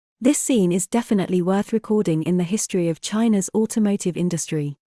This scene is definitely worth recording in the history of China's automotive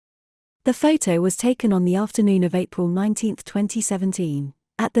industry. The photo was taken on the afternoon of April 19, 2017,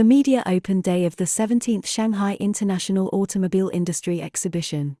 at the media open day of the 17th Shanghai International Automobile Industry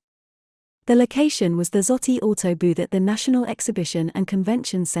Exhibition. The location was the Zoti Auto booth at the National Exhibition and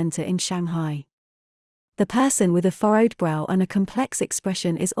Convention Center in Shanghai. The person with a furrowed brow and a complex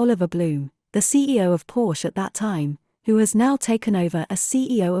expression is Oliver Blume, the CEO of Porsche at that time, who has now taken over as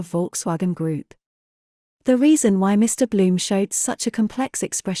CEO of Volkswagen Group. The reason why Mr. Blume showed such a complex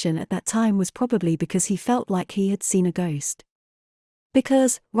expression at that time was probably because he felt like he had seen a ghost.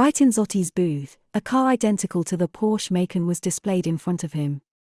 Because, right in Zoti's booth, a car identical to the Porsche Macan was displayed in front of him.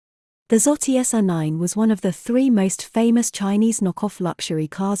 The Zoti SR9 was one of the three most famous Chinese knockoff luxury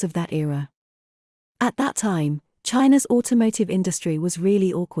cars of that era. At that time, China's automotive industry was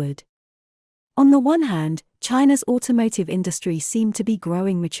really awkward. On the one hand, China's automotive industry seemed to be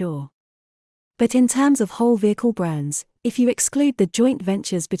growing mature. But in terms of whole vehicle brands, if you exclude the joint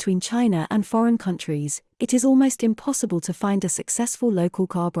ventures between China and foreign countries, it is almost impossible to find a successful local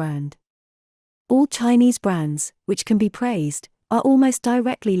car brand. All Chinese brands, which can be praised, are almost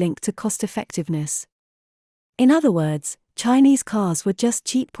directly linked to cost-effectiveness. In other words, Chinese cars were just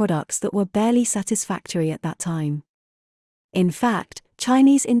cheap products that were barely satisfactory at that time. In fact,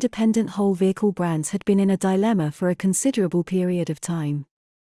 Chinese independent whole vehicle brands had been in a dilemma for a considerable period of time.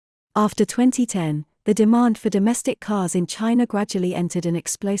 After 2010, the demand for domestic cars in China gradually entered an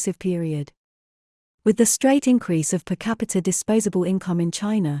explosive period. With the straight increase of per capita disposable income in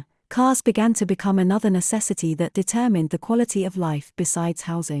China, cars began to become another necessity that determined the quality of life besides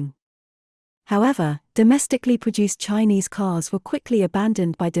housing. However, domestically produced Chinese cars were quickly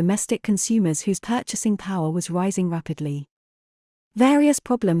abandoned by domestic consumers whose purchasing power was rising rapidly. Various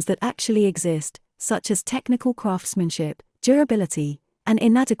problems that actually exist, such as technical craftsmanship, durability, and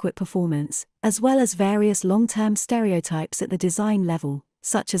inadequate performance, as well as various long-term stereotypes at the design level,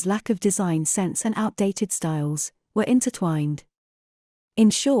 such as lack of design sense and outdated styles, were intertwined. In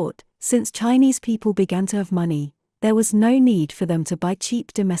short, since Chinese people began to have money, there was no need for them to buy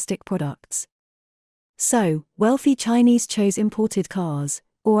cheap domestic products. So, wealthy Chinese chose imported cars,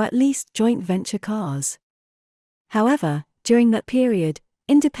 or at least joint venture cars. However, during that period,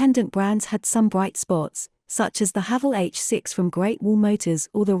 independent brands had some bright spots, such as the Haval H6 from Great Wall Motors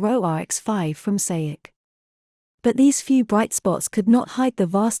or the Rowe RX-5 from SAIC. But these few bright spots could not hide the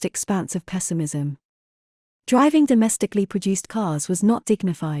vast expanse of pessimism. Driving domestically produced cars was not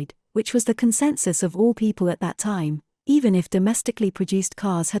dignified, which was the consensus of all people at that time, even if domestically produced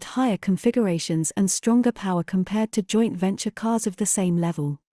cars had higher configurations and stronger power compared to joint venture cars of the same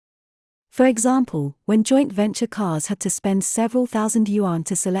level. For example, when joint venture cars had to spend several thousand yuan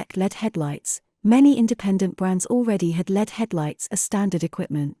to select LED headlights, many independent brands already had LED headlights as standard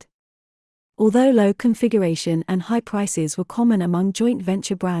equipment. Although low configuration and high prices were common among joint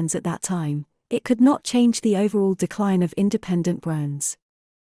venture brands at that time, it could not change the overall decline of independent brands.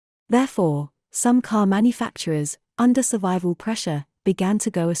 Therefore, some car manufacturers, under survival pressure, began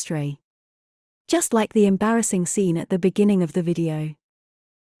to go astray. Just like the embarrassing scene at the beginning of the video.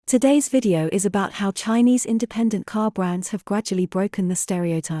 Today's video is about how Chinese independent car brands have gradually broken the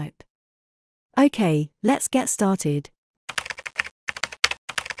stereotype. Okay, let's get started.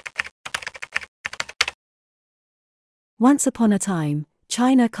 Once upon a time,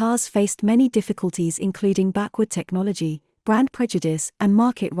 China cars faced many difficulties including backward technology, brand prejudice and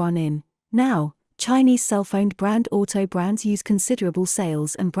market run-in. Now, Chinese self-owned brand auto brands use considerable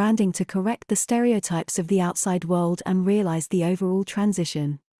sales and branding to correct the stereotypes of the outside world and realize the overall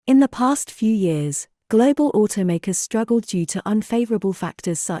transition. In the past few years, global automakers struggled due to unfavorable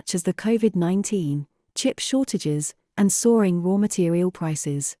factors such as the COVID-19, chip shortages, and soaring raw material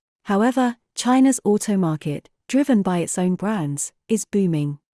prices. However, China's auto market, driven by its own brands, is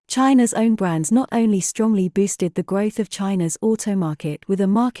booming. China's own brands not only strongly boosted the growth of China's auto market with a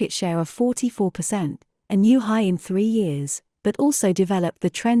market share of 44%, a new high in 3 years, but also developed the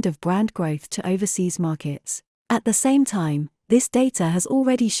trend of brand growth to overseas markets. At the same time, this data has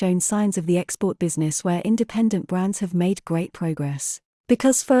already shown signs of the export business where independent brands have made great progress.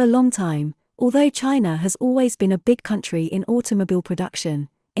 Because for a long time, although China has always been a big country in automobile production,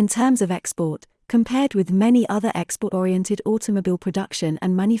 in terms of export, compared with many other export-oriented automobile production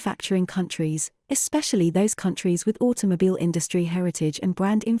and manufacturing countries, especially those countries with automobile industry heritage and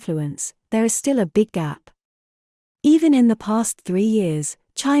brand influence, there is still a big gap. Even in the past 3 years,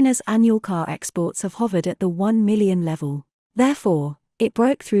 China's annual car exports have hovered at the 1 million level. Therefore, it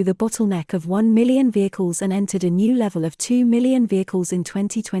broke through the bottleneck of 1 million vehicles and entered a new level of 2 million vehicles in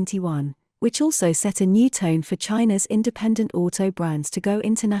 2021, which also set a new tone for China's independent auto brands to go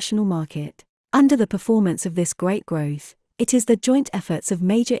international market. Under the performance of this great growth, it is the joint efforts of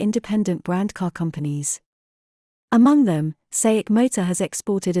major independent brand car companies. Among them, SAIC Motor has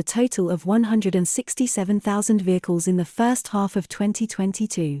exported a total of 167,000 vehicles in the first half of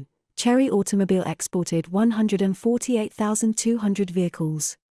 2022. Chery Automobile exported 148,200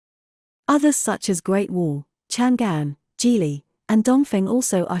 vehicles. Others such as Great Wall, Chang'an, Geely, and Dongfeng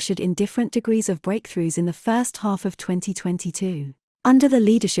also ushered in different degrees of breakthroughs in the first half of 2022. Under the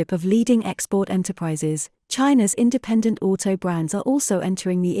leadership of leading export enterprises, China's independent auto brands are also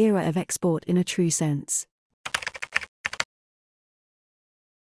entering the era of export in a true sense.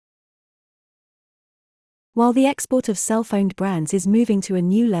 While the export of self-owned brands is moving to a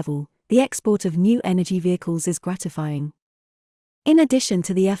new level, the export of new energy vehicles is gratifying. In addition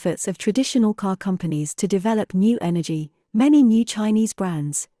to the efforts of traditional car companies to develop new energy, many new Chinese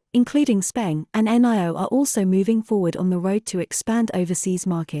brands, including Speng and NIO, are also moving forward on the road to expand overseas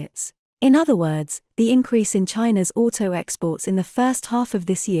markets. In other words, the increase in China's auto exports in the first half of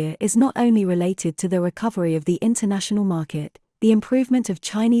this year is not only related to the recovery of the international market, the improvement of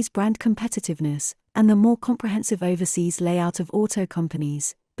Chinese brand competitiveness, and the more comprehensive overseas layout of auto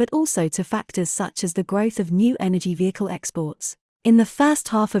companies, but also to factors such as the growth of new energy vehicle exports. In the first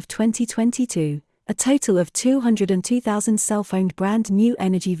half of 2022, a total of 202,000 self-owned brand new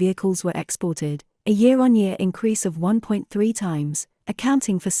energy vehicles were exported, a year-on-year increase of 1.3 times,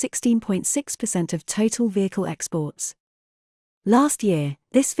 accounting for 16.6% of total vehicle exports. Last year,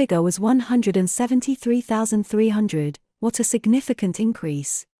 this figure was 173,300. What a significant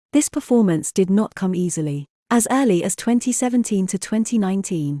increase! This performance did not come easily. As early as 2017 to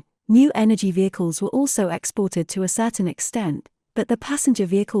 2019, new energy vehicles were also exported to a certain extent, but the passenger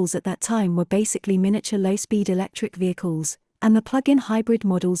vehicles at that time were basically miniature low-speed electric vehicles, and the plug-in hybrid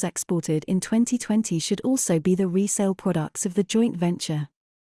models exported in 2020 should also be the resale products of the joint venture.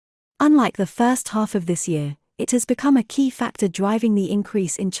 Unlike the first half of this year, it has become a key factor driving the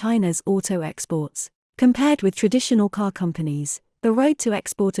increase in China's auto exports. Compared with traditional car companies, the road to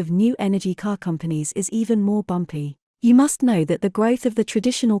export of new energy car companies is even more bumpy. You must know that the growth of the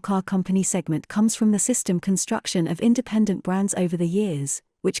traditional car company segment comes from the system construction of independent brands over the years,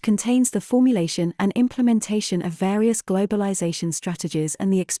 which contains the formulation and implementation of various globalization strategies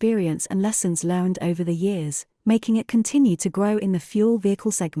and the experience and lessons learned over the years, making it continue to grow in the fuel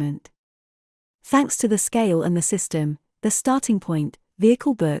vehicle segment. Thanks to the scale and the system, the starting point,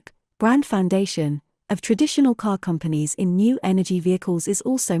 vehicle book, brand foundation, of traditional car companies in new energy vehicles is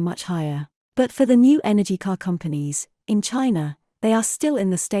also much higher. But for the new energy car companies, in China, they are still in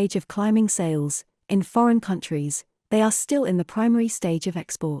the stage of climbing sales. In foreign countries, they are still in the primary stage of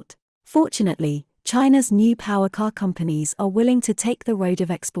export. Fortunately, China's new power car companies are willing to take the road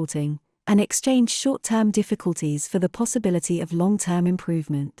of exporting, and exchange short-term difficulties for the possibility of long-term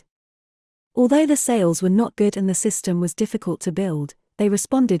improvement. Although the sales were not good and the system was difficult to build, they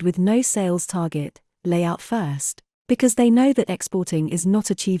responded with no sales target, layout first, because they know that exporting is not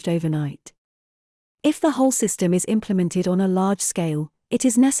achieved overnight. If the whole system is implemented on a large scale, it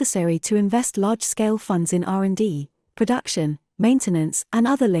is necessary to invest large-scale funds in R&D, production, maintenance, and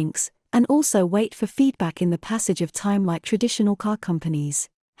other links, and also wait for feedback in the passage of time like traditional car companies.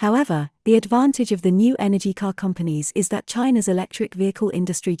 However, the advantage of the new energy car companies is that China's electric vehicle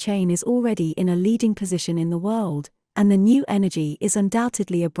industry chain is already in a leading position in the world, and the new energy is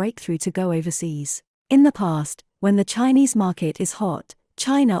undoubtedly a breakthrough to go overseas. In the past, when the Chinese market is hot,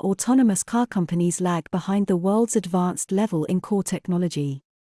 China autonomous car companies lag behind the world's advanced level in core technology.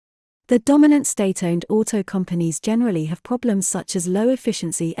 The dominant state-owned auto companies generally have problems such as low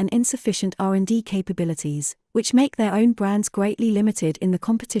efficiency and insufficient R&D capabilities, which make their own brands greatly limited in the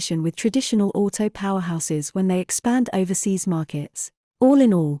competition with traditional auto powerhouses when they expand overseas markets. All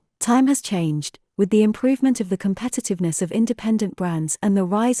in all, time has changed. With the improvement of the competitiveness of independent brands and the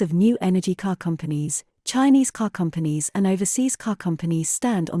rise of new energy car companies, Chinese car companies and overseas car companies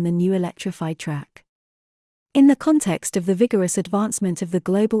stand on the new electrified track. In the context of the vigorous advancement of the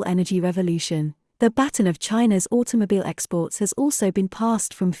global energy revolution, the baton of China's automobile exports has also been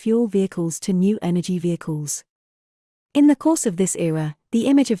passed from fuel vehicles to new energy vehicles. In the course of this era, the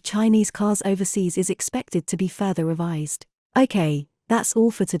image of Chinese cars overseas is expected to be further revised. Okay, that's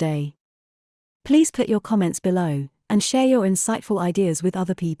all for today. Please put your comments below, and share your insightful ideas with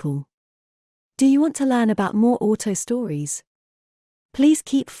other people. Do you want to learn about more auto stories? Please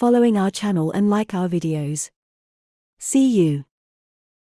keep following our channel and like our videos. See you.